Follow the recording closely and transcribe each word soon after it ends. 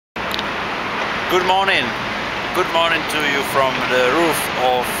Good morning. Good morning to you from the roof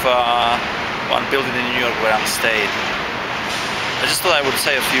of one building in New York where I'm staying. I just thought I would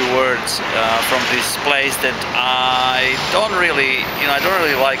say a few words from this place that I don't really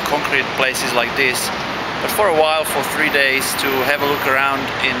like concrete places like this. But for a while, for 3 days, to have a look around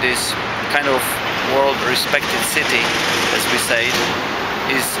in this kind of world-respected city, as we say,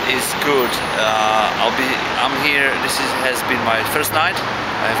 is good. I'm here. Has been my first night.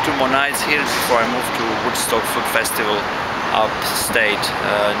 I have 2 more nights here before I move to Woodstock Food Festival, upstate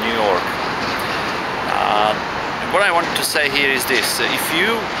New York. What I wanted to say here is this: if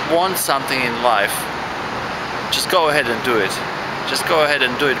you want something in life, just go ahead and do it. Just go ahead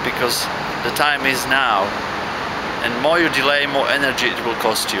and do it, because the time is now. And more you delay, more energy it will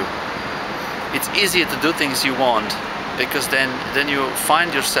cost you. It's easier to do things you want, because then you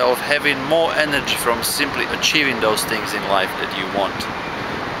find yourself having more energy from simply achieving those things in life that you want.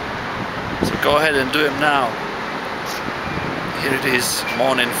 So go ahead and do them now. Here it is,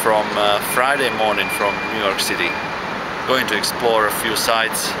 Friday morning from New York City. Going to explore a few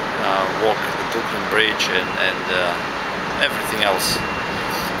sites, walk the Brooklyn Bridge and everything else.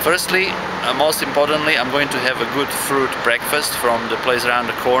 Firstly, most importantly, I'm going to have a good fruit breakfast from the place around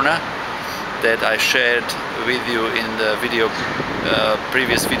the corner that I shared with you in the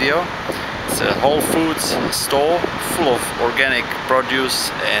previous video. It's a Whole Foods store full of organic produce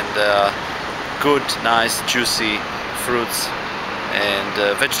and good, nice, juicy fruits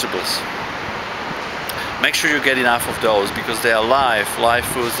and vegetables. Make sure you get enough of those, because they are live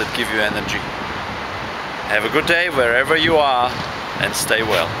foods that give you energy. Have a good day wherever you are, and stay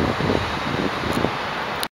well.